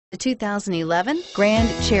The 2011 Grand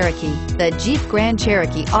Cherokee. The Jeep Grand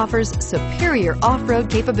Cherokee offers superior off-road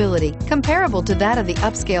capability comparable to that of the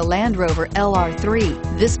upscale Land Rover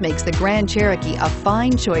LR3. This makes the Grand Cherokee a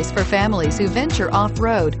fine choice for families who venture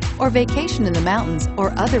off-road or vacation in the mountains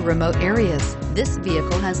or other remote areas. This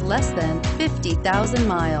vehicle has less than 50,000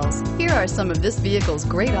 miles. Here are some of this vehicle's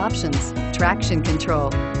great options: traction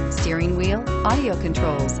control, steering wheel audio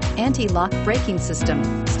controls, anti-lock braking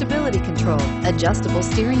system, stability control, adjustable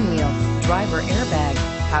steering wheel, driver airbag,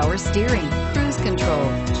 power steering, cruise control,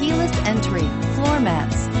 keyless entry, floor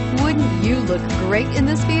mats. Wouldn't you look great in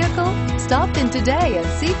this vehicle? Stop in today and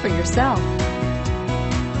see for yourself.